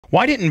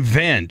Why didn't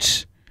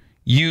Vince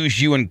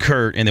use you and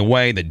Kurt in the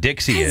way that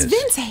Dixie is?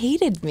 Vince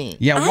hated me.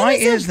 Yeah, why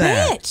is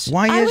that? Bitch.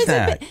 Why is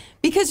that?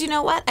 Because you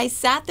know what? I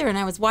sat there and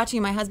I was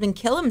watching my husband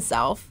kill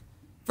himself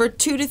for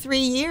 2 to 3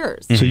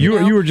 years. So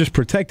you were just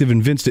protective,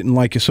 and Vince didn't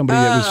like somebody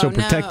that was so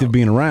protective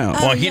being around.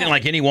 Well, he didn't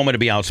like any woman to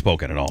be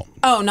outspoken at all.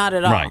 Oh, not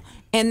at all. Right.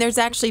 And there's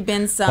actually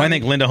been some. Well, I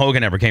think Linda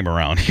Hogan never came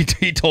around.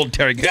 He told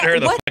Terry, get her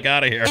the fuck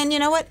out of here. And you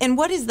know what? And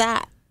what is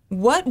that?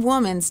 What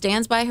woman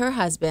stands by her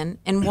husband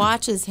and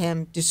watches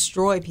him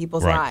destroy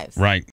people's lives? Right.